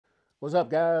What's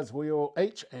up, guys? Will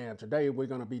H, and today we're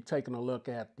going to be taking a look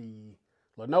at the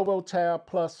Lenovo Tab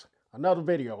Plus, another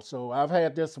video. So I've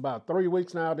had this about 3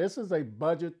 weeks now. This is a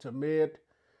budget to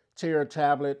mid-tier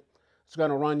tablet. It's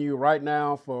going to run you right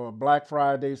now for Black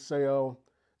Friday sale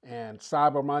and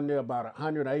Cyber Monday about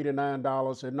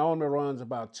 $189. It normally runs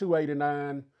about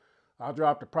 $289. I'll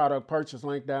drop the product purchase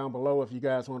link down below if you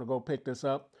guys want to go pick this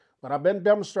up. But I've been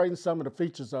demonstrating some of the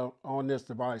features on this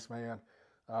device, man.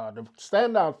 The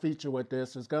standout feature with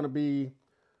this is going to be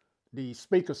the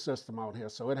speaker system on here.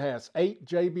 So it has 8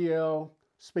 JBL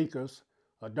speakers,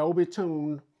 Adobe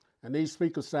Tune, and these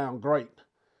speakers sound great.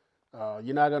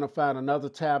 You're not going to find another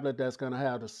tablet that's going to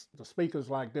have the speakers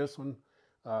like this one.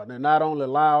 They're not only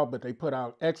loud, but they put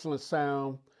out excellent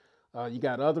sound. You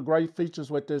got other great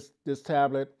features with this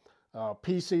tablet.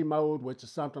 PC mode, which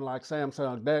is something like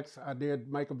Samsung DeX. I did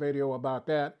make a video about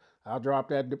that. I'll drop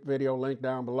that video link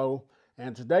down below.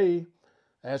 And today,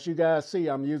 as you guys see,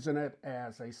 I'm using it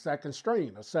as a second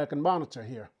screen, a second monitor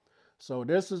here. So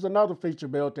this is another feature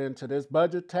built into this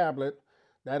budget tablet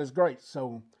that is great.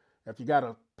 So if you got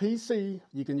a PC,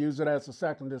 you can use it as a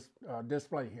second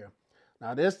display here.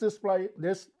 Now this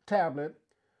tablet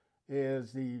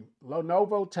is the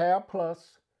Lenovo Tab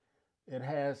Plus. It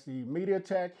has the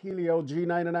MediaTek Helio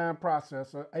G99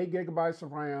 processor, 8 gigabytes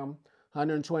of RAM,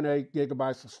 128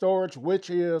 gigabytes of storage, which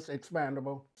is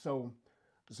expandable. So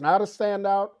it's not a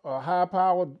standout or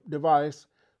high-powered device,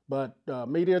 but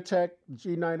MediaTek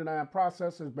G99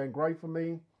 processor has been great for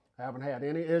me. I haven't had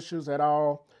any issues at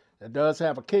all. It does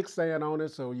have a kickstand on it,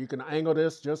 so you can angle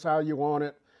this just how you want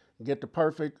it and get the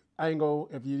perfect angle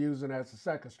if you use it as a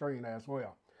second screen as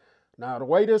well. Now, the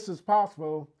way this is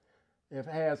possible, it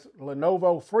has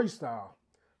Lenovo Freestyle.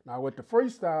 Now, with the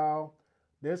Freestyle,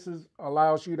 this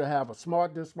allows you to have a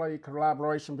smart display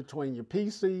collaboration between your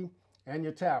PC and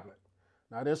your tablet.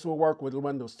 Now, this will work with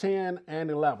Windows 10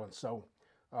 and 11. So,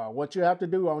 what you have to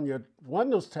do on your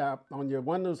Windows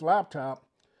laptop,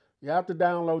 you have to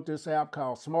download this app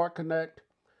called Smart Connect.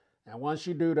 And once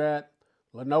you do that,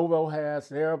 Lenovo has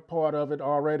their part of it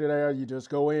already there. You just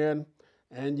go in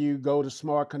and you go to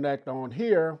Smart Connect on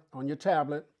here on your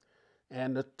tablet.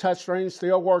 And the touchscreen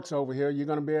still works over here. You're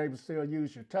going to be able to still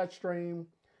use your touchscreen,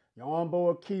 your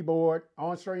onboard keyboard,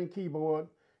 on-screen keyboard.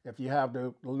 If you have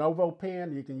the Lenovo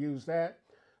pen, you can use that.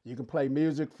 You can play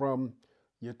music from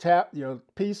your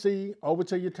PC over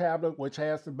to your tablet, which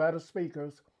has the better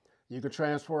speakers. You can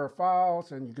transfer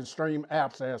files and you can stream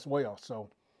apps as well. So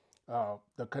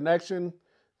the connection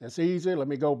is easy. Let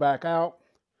me go back out.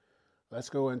 Let's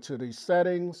go into the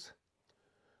settings.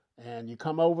 And you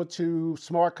come over to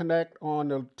Smart Connect on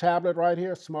the tablet right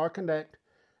here, Smart Connect,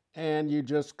 and you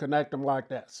just connect them like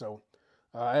that. So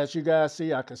as you guys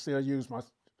see, I can still use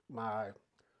my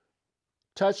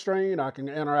touchscreen. I can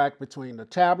interact between the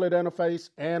tablet interface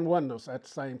and Windows at the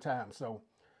same time. So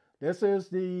this is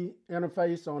the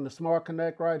interface on the Smart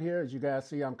Connect right here. As you guys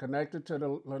see, I'm connected to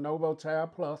the Lenovo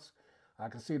Tab Plus. I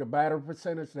can see the battery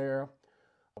percentage there.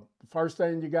 The first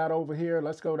thing you got over here,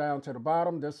 let's go down to the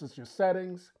bottom. This is your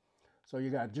settings. So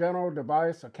you got general,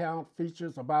 device, account,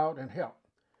 features, about, and help.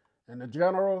 In the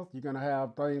general, you're going to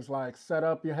have things like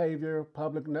setup behavior,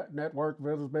 public network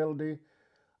visibility,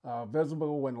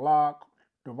 visible when locked,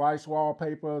 device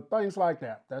wallpaper, things like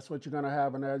that. That's what you're going to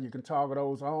have in there. You can toggle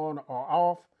those on or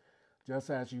off just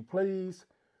as you please.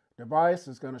 Device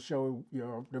is going to show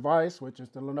your device, which is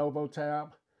the Lenovo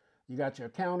tab. You got your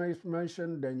account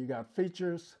information. Then you got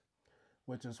features,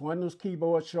 which is Windows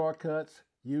keyboard shortcuts,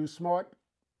 use smart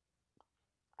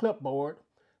clipboard,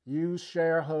 use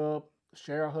Share Hub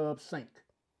Sync.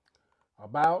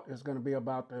 About is going to be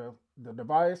about the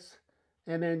device,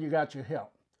 and then you got your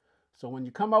help. So when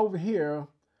you come over here,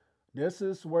 this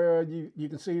is where you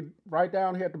can see right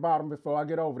down here at the bottom before I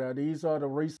get over there. These are the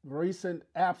recent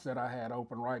apps that I had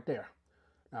open right there.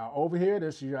 Now over here,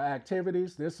 this is your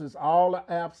activities. This is all the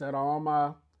apps that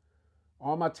are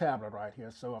on my tablet right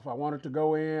here. So if I wanted to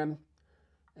go in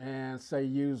and say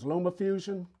use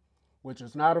LumaFusion, which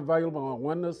is not available on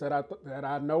Windows that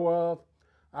I know of,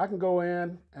 I can go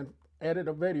in and edit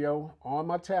a video on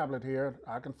my tablet here.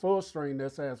 I can full screen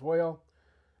this as well,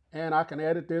 and I can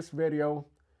edit this video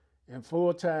in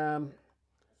full time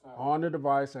on the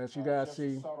device, as you guys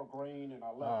see.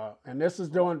 And this is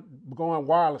going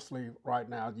wirelessly right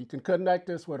now. You can connect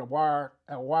this with a wire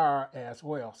as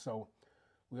well. So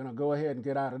we're going to go ahead and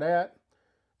get out of that.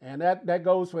 And that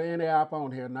goes for any app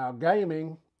on here. Now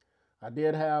gaming, I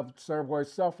did have Subway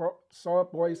Surfer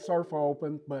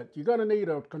open, but you're going to need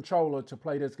a controller to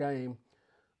play this game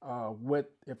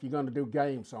if you're going to do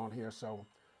games on here. So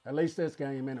at least this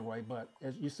game anyway. But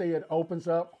as you see, it opens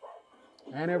up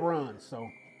and it runs. So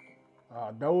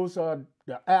Those are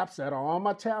the apps that are on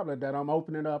my tablet that I'm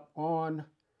opening up on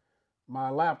my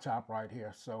laptop right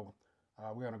here. So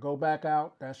we're going to go back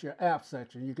out. That's your app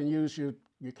section. You can use your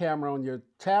camera on your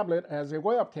tablet as a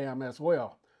webcam as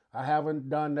well. I haven't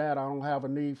done that. I don't have a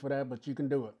need for that, but you can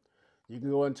do it. You can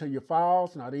go into your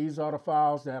files. Now, these are the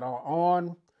files that are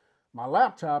on my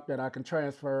laptop that I can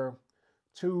transfer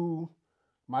to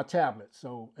my tablet.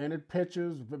 So any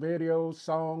pictures, videos,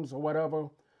 songs, or whatever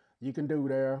you can do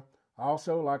there.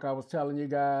 Also, like I was telling you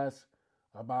guys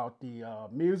about the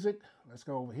music, let's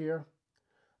go over here.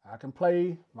 I can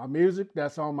play my music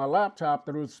that's on my laptop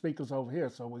through the speakers over here.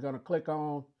 So we're going to click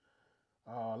on,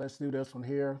 let's do this one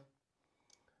here.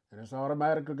 And it's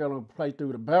automatically going to play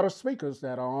through the better speakers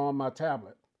that are on my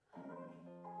tablet.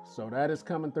 So that is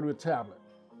coming through the tablet.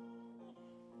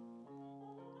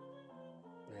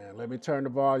 And let me turn the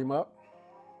volume up.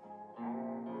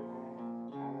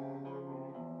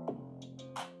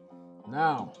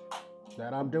 Now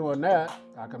that I'm doing that,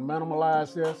 I can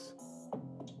minimize this.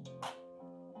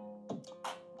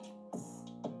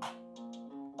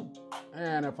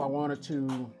 And if I wanted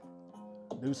to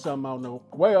do something on the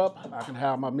web, I can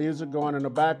have my music going in the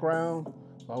background.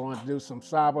 If I want to do some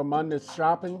Cyber Monday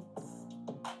shopping,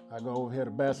 I go over here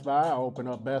to Best Buy, I open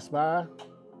up Best Buy,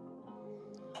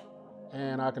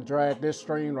 and I can drag this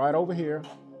stream right over here.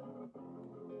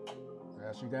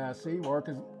 As you guys see,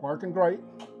 working great.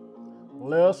 A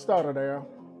little stutter there,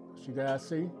 as you guys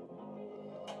see,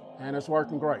 and it's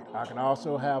working great. I can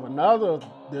also have another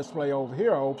display over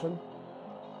here open.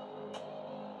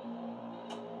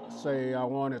 Say I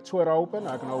wanted Twitter open,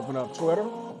 I can open up Twitter.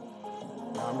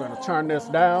 Now I'm going to turn this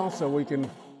down so we can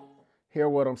hear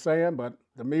what I'm saying, but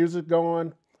the music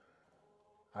going.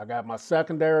 I got my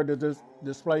secondary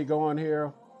display going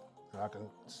here. I can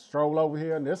stroll over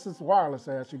here, and this is wireless,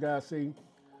 as you guys see.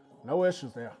 No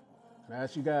issues there. And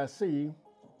as you guys see,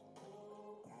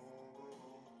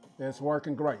 it's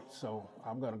working great. So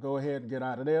I'm going to go ahead and get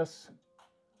out of this.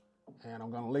 And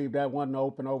I'm going to leave that one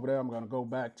open over there. I'm going to go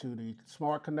back to the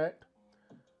Smart Connect.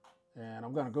 And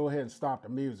I'm going to go ahead and stop the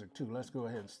music too. Let's go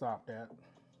ahead and stop that.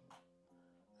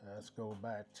 Let's go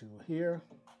back to here.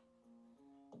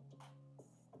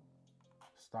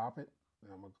 Stop it.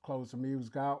 And I'm going to close the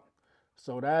music out.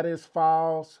 So that is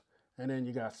files. And then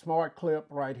you got Smart Clip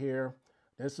right here.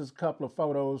 This is a couple of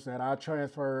photos that I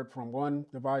transferred from one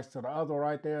device to the other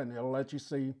right there. And it'll let you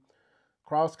see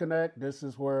Cross Connect. This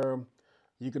is where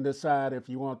you can decide if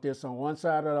you want this on one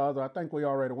side or the other. I think we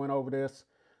already went over this.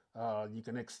 You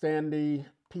can extend the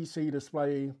PC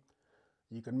display.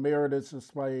 You can mirror this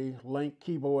display, link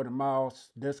keyboard and mouse,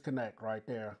 disconnect right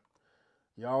there.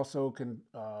 You also can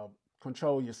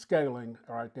control your scaling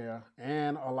right there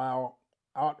and allow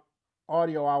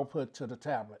audio output to the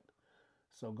tablet.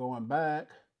 So going back,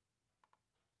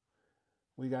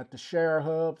 we got the share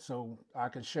hub, so I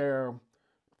can share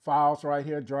files right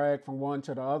here, drag from one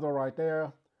to the other right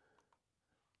there.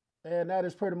 And that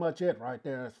is pretty much it right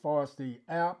there as far as the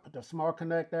app, the Smart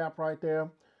Connect app right there.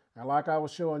 And like I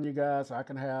was showing you guys, I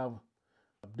can have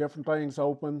different things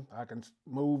open. I can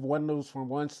move windows from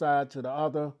one side to the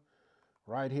other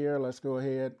right here. Let's go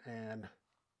ahead and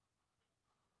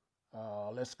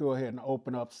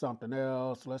open up something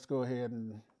else. Let's go ahead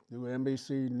and do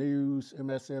NBC News,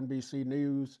 MSNBC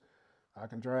News. I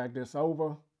can drag this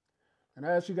over. And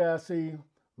as you guys see,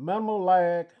 minimal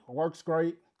lag, works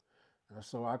great.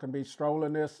 So I can be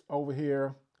strolling this over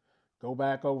here, go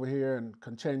back over here and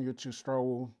continue to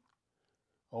stroll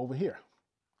over here,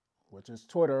 which is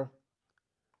Twitter.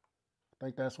 I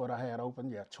think that's what I had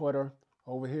open. Yeah, Twitter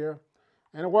over here.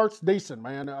 And it works decent,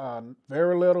 man.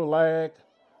 Very little lag,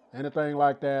 anything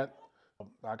like that.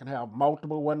 I can have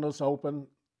multiple windows open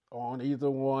on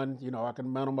either one. You know, I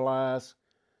can minimize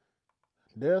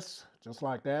this just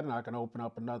like that, and I can open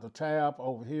up another tab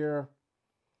over here.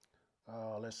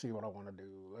 Let's see what I want to do.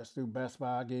 Let's do Best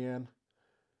Buy again.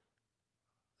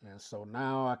 And so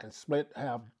now I can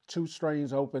have two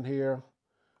streams open here,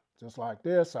 just like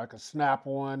this. I can snap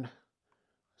one.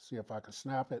 See if I can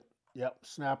snap it. Yep,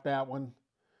 snap that one.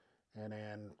 And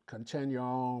then continue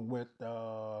on with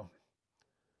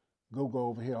Google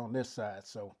over here on this side.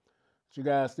 So as you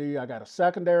guys see, I got a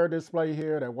secondary display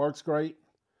here that works great.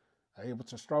 I'm able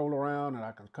to stroll around and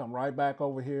I can come right back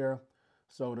over here.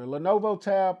 So the Lenovo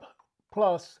Tab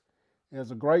Plus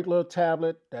is a great little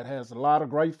tablet that has a lot of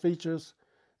great features.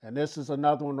 And this is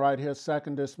another one right here,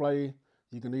 second display.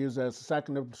 You can use it as a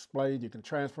second display. You can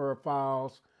transfer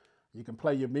files. You can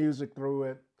play your music through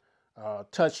it.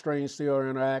 Touchscreen still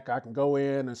interact. I can go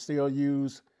in and still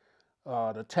use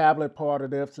the tablet part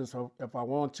of this if I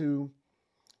want to.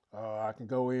 I can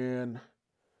go in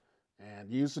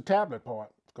and use the tablet part.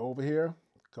 Go over here,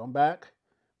 come back,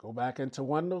 go back into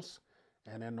Windows,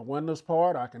 and in the Windows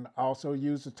part, I can also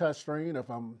use the touchscreen if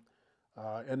I'm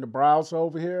in the browser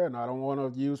over here and I don't want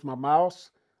to use my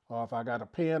mouse, or if I got a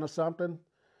pen or something,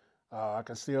 I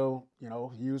can still,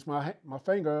 use my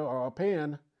finger or a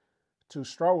pen to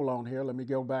stroll on here. Let me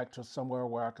go back to somewhere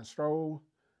where I can stroll.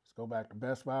 Let's go back to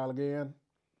Best File again.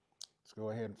 Let's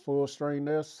go ahead and full screen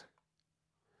this.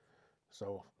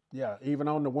 So yeah, even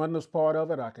on the Windows part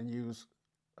of it, I can use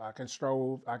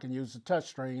the touch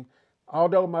screen,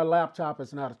 although my laptop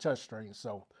is not a touch screen.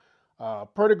 So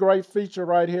pretty great feature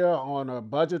right here on a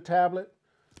budget tablet.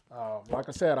 Like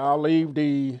I said, I'll leave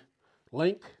the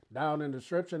link down in the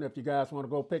description if you guys want to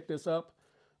go pick this up.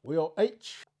 Will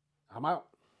H, I'm out.